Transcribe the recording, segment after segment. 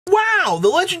Now, the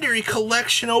Legendary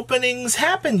Collection openings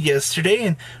happened yesterday,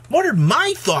 and what are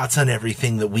my thoughts on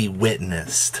everything that we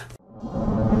witnessed?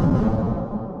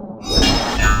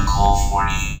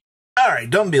 Alright,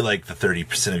 don't be like the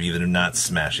 30% of you that have not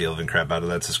smashed the elephant crap out of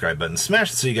that subscribe button.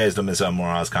 Smash it so you guys don't miss out on more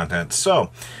Oz content.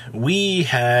 So, we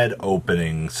had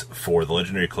openings for the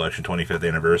Legendary Collection 25th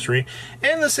anniversary,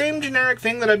 and the same generic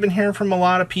thing that I've been hearing from a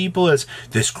lot of people is,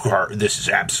 this is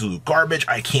absolute garbage,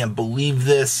 I can't believe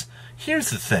this.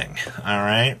 Here's the thing,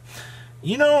 alright?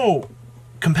 You know,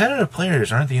 competitive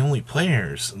players aren't the only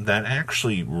players that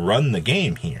actually run the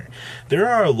game here. There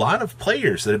are a lot of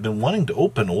players that have been wanting to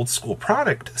open old school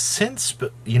product since,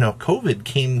 you know, COVID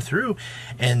came through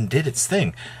and did its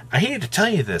thing. I hate to tell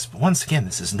you this, but once again,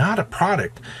 this is not a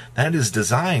product that is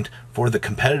designed for the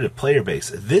competitive player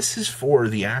base. This is for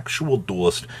the actual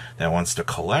duelist that wants to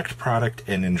collect product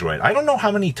and enjoy it. I don't know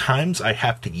how many times I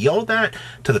have to yell that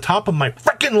to the top of my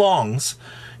frickin' lungs,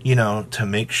 you know, to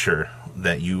make sure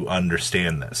that you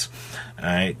understand this.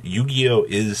 Alright, Yu-Gi-Oh!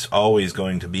 Is always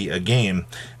going to be a game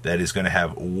that is going to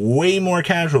have way more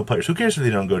casual players. Who cares if they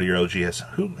don't go to your LGS?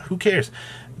 Who cares?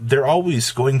 They're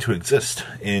always going to exist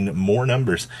in more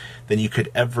numbers than you could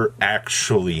ever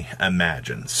actually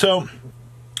imagine. So,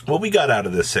 what we got out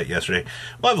of this set yesterday,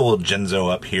 we'll have a little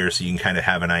Jinzo up here so you can kind of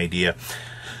have an idea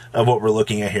of what we're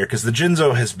looking at here, because the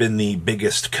Jinzo has been the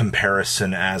biggest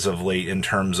comparison as of late in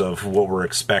terms of what we're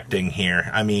expecting here.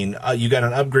 I mean, you got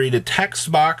an upgraded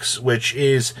text box, which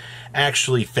is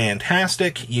actually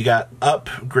fantastic. You got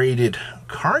upgraded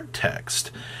card text,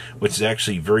 which is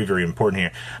actually very, very important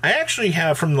here. I actually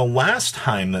have, from the last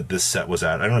time that this set was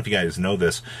out, I don't know if you guys know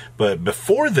this, but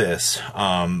before this,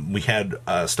 we had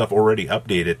stuff already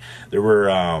updated. There were,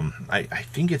 I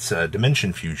think it's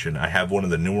Dimension Fusion. I have one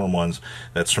of the newer ones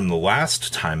that's from the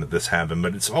last time that this happened,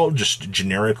 but it's all just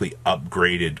generically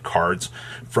upgraded cards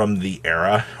from the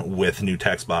era with new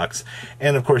text box.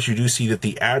 And of course, you do see that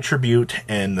the attribute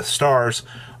and the stars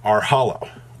are hollow.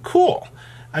 Cool.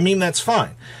 I mean, that's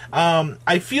fine.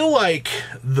 I feel like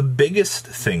the biggest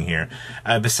thing here,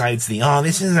 besides the, oh,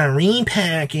 this is a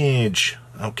repackage.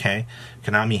 Okay,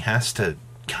 Konami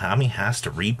has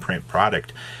to reprint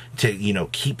product to, you know,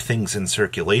 keep things in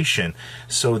circulation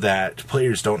so that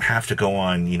players don't have to go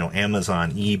on, you know,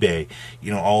 Amazon, eBay,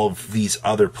 you know, all of these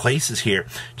other places here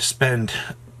to spend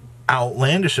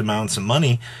outlandish amounts of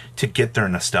money to get their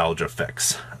nostalgia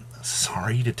fix.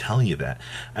 Sorry to tell you that.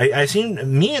 I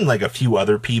seem, me and like a few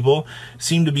other people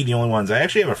seem to be the only ones. I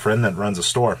actually have a friend that runs a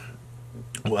store.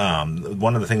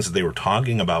 One of the things that they were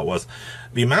talking about was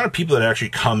the amount of people that actually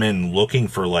come in looking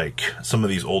for like some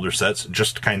of these older sets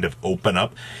just to kind of open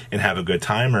up and have a good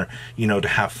time, or, you know, to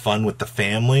have fun with the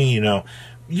family, you know.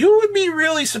 You would be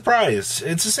really surprised.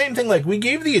 It's the same thing, like we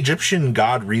gave the Egyptian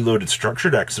God Reloaded structure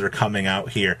decks that are coming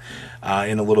out here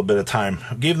in a little bit of time.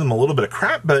 Gave them a little bit of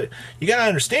crap, but you gotta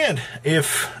understand,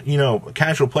 if, you know, a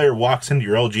casual player walks into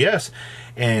your LGS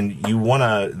and you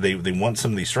wanna, they want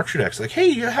some of these structure decks, like, hey,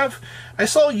 you have, I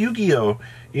saw Yu-Gi-Oh!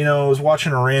 You know, I was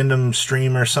watching a random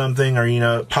stream or something, or, you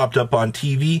know, it popped up on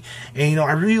TV, and, you know,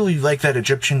 I really like that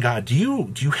Egyptian God. Do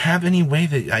you have any way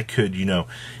that I could, you know,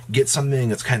 get something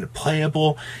that's kind of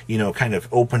playable, you know, kind of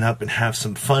open up and have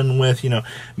some fun with, you know,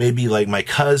 maybe like my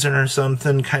cousin or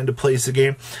something kind of plays the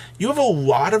game? You have a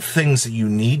lot of things that you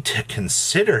need to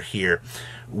consider here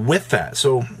with that.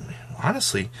 So,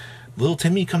 honestly, little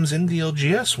Timmy comes into the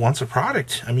LGS, wants a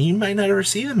product. I mean, you might not ever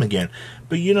see them again.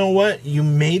 But you know what? You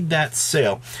made that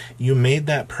sale. You made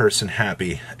that person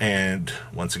happy. And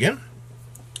once again,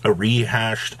 a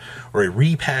rehashed or a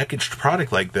repackaged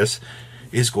product like this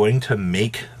is going to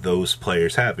make those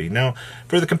players happy. Now,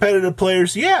 for the competitive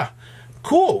players, yeah,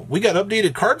 cool. We got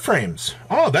updated card frames.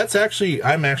 Oh, that's actually,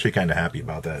 I'm actually kind of happy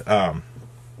about that.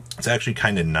 It's actually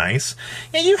kind of nice.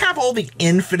 And you have all the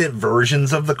infinite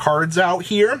versions of the cards out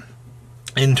here.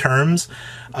 In terms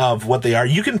of what they are,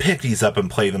 you can pick these up and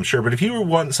play them, sure, but if you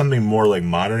want something more like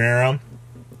modern era,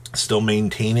 still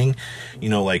maintaining, you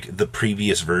know, like the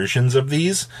previous versions of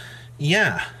these,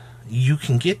 yeah, you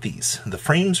can get these. The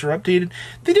frames are updated.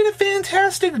 They did a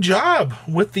fantastic job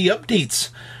with the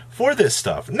updates for this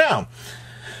stuff. Now,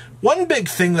 one big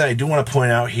thing that I do want to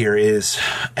point out here is,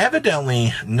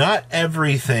 evidently, not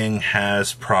everything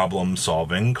has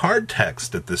problem-solving card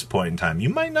text at this point in time. You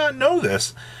might not know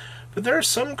this, but there are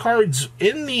some cards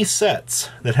in these sets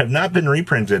that have not been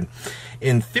reprinted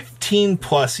in 15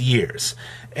 plus years.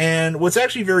 And what's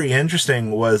actually very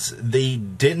interesting was they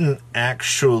didn't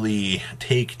actually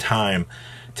take time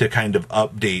to kind of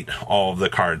update all of the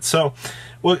cards. So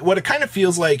what it kind of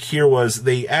feels like here was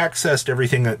they accessed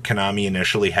everything that Konami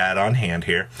initially had on hand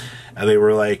here. They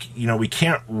were like, you know, we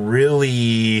can't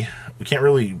really we can't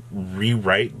really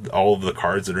rewrite all of the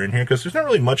cards that are in here because there's not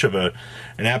really much of an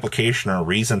application or a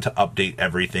reason to update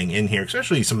everything in here,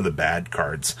 especially some of the bad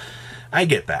cards. I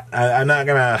get that. I'm not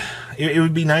gonna. It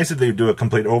would be nice if they would do a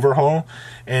complete overhaul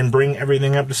and bring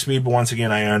everything up to speed. But once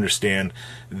again, I understand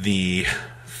the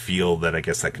feel that I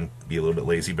guess that can be a little bit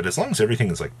lazy. But as long as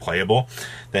everything is like playable,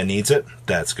 that needs it,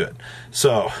 that's good.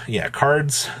 So yeah,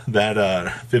 cards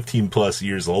that 15 plus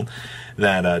years old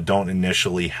that don't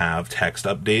initially have text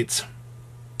updates.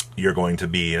 You're going to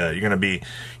be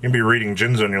reading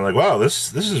Jinzo and you're like, wow,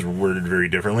 this is worded very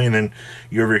differently, and then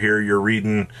you over here you're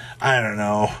reading, I don't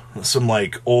know, some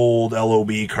like old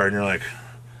LOB card and you're like,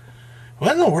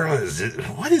 what in the world is it?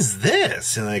 What is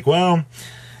this? And like, well,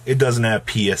 it doesn't have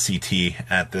PSCT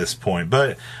at this point.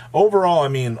 But overall, I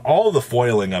mean, all the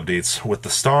foiling updates with the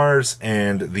stars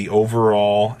and the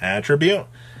overall attribute,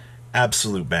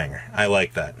 absolute banger. I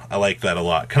like that. I like that a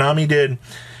lot. Konami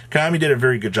did a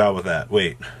very good job with that.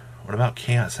 Wait, what about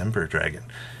Chaos Emperor Dragon?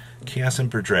 Chaos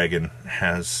Emperor Dragon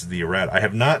has the errata. I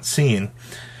have not seen,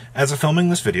 as of filming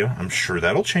this video, I'm sure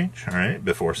that'll change, all right,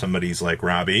 before somebody's like,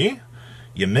 Robbie,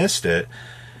 you missed it.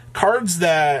 Cards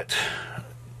that,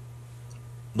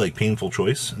 like Painful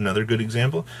Choice, another good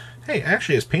example. Hey,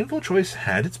 actually, has Painful Choice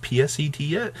had its PSET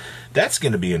yet? That's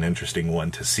going to be an interesting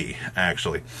one to see,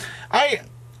 actually.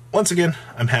 Once again,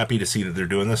 I'm happy to see that they're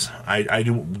doing this. I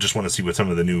do just want to see what some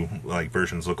of the new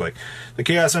versions look like. The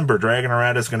Chaos Emperor Dragon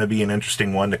errata is going to be an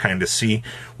interesting one to kind of see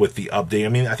with the update. I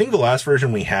mean, I think the last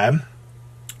version we had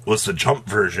was the Jump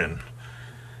version.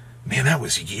 Man, that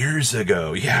was years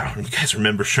ago. Yeah, you guys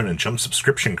remember Shonen Jump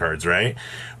subscription cards, right?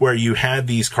 Where you had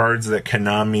these cards that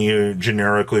Konami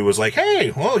generically was like,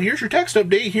 hey, well, here's your text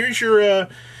update. Here's your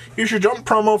Jump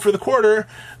promo for the quarter.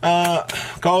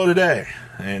 Call it a day.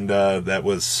 And that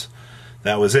was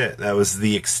it. That was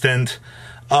the extent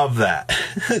of that.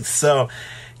 So,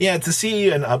 yeah, to see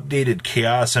an updated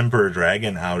Chaos Emperor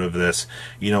Dragon out of this,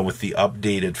 you know, with the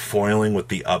updated foiling, with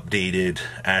the updated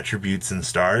attributes and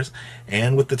stars,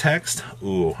 and with the text,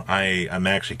 ooh, I'm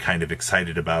actually kind of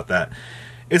excited about that.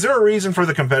 Is there a reason for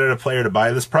the competitive player to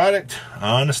buy this product?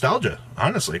 Nostalgia,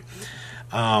 honestly.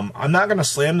 I'm not going to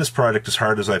slam this product as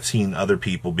hard as I've seen other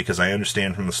people, because I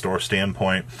understand from the store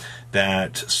standpoint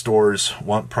that stores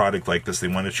want product like this. They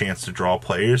want a chance to draw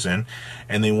players in,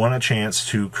 and they want a chance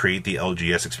to create the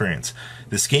LGS experience.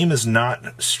 This game is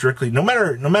not strictly, no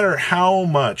matter how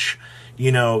much,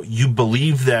 you know, you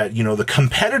believe that, you know, the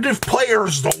competitive player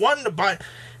is the one to buy.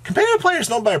 Competitive players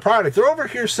don't buy a product. They're over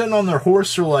here sitting on their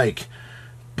horse or like,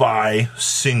 buy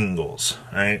singles,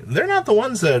 right? They're not the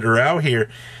ones that are out here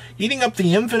eating up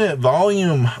the infinite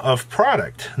volume of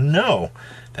product. No,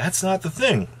 that's not the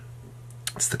thing.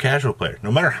 It's the casual player.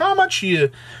 No matter how much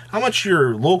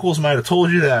your locals might have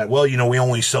told you that, well, you know, we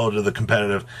only sell to the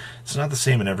competitive. It's not the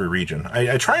same in every region.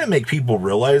 I try to make people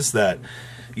realize that,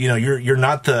 you know,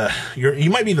 you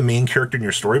might be the main character in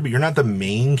your story, but you're not the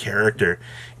main character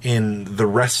in the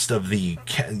rest of the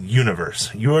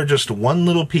universe. You are just one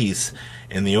little piece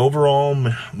in the overall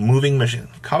moving machine,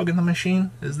 cog in the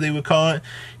machine, as they would call it.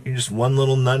 You're just one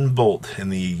little nut and bolt in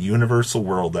the universal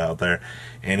world out there.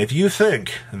 And if you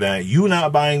think that you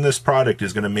not buying this product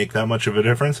is going to make that much of a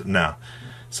difference, no.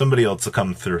 Somebody else will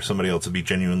come through. Somebody else will be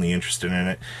genuinely interested in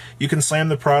it. You can slam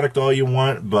the product all you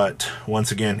want, but once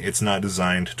again, it's not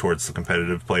designed towards the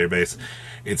competitive player base.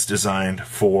 It's designed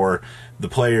for the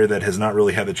player that has not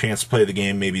really had the chance to play the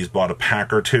game. Maybe he's bought a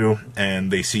pack or two,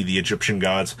 and they see the Egyptian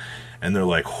gods, and they're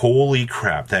like, holy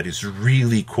crap, that is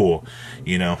really cool.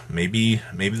 You know, maybe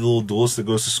the little duelist that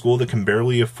goes to school that can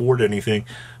barely afford anything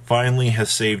finally has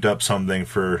saved up something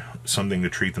for something to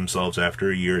treat themselves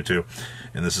after a year or two,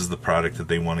 and this is the product that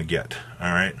they want to get.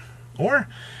 All right, or,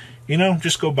 you know,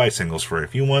 just go buy singles for it.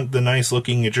 If you want the nice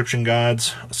looking Egyptian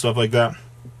gods, stuff like that,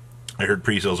 I heard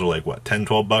pre-sales are like, what, 10,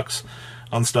 12 bucks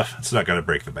on stuff. It's not going to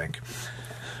break the bank.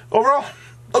 Overall,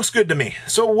 looks good to me.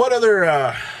 So what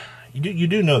other, you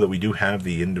do know that we do have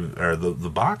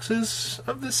the boxes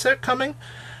of this set coming.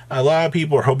 A lot of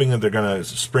people are hoping that they're going to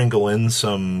sprinkle in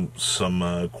some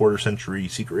quarter century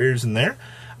secret rares in there.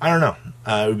 I don't know.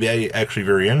 It would be actually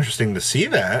very interesting to see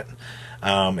that,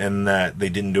 and that they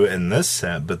didn't do it in this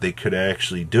set, but they could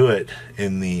actually do it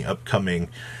in the upcoming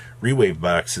Rewave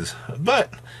boxes.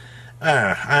 But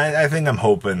I think I'm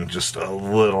hoping just a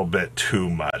little bit too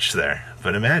much there.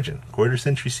 But imagine, quarter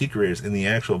century secret rares in the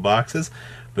actual boxes,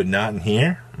 but not in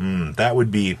here. It'd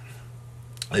be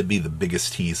the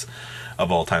biggest tease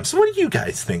of all time. So what do you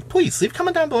guys think? Please leave a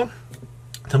comment down below.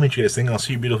 Tell me what you guys think. I'll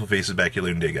see your beautiful faces back here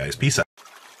later today, guys. Peace out.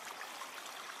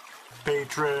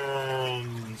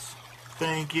 Patrons,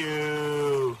 thank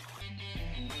you.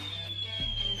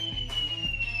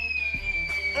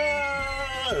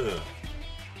 Ugh.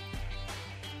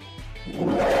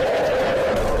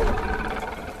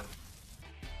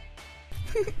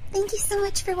 Thank you so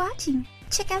much for watching.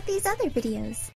 Check out these other videos.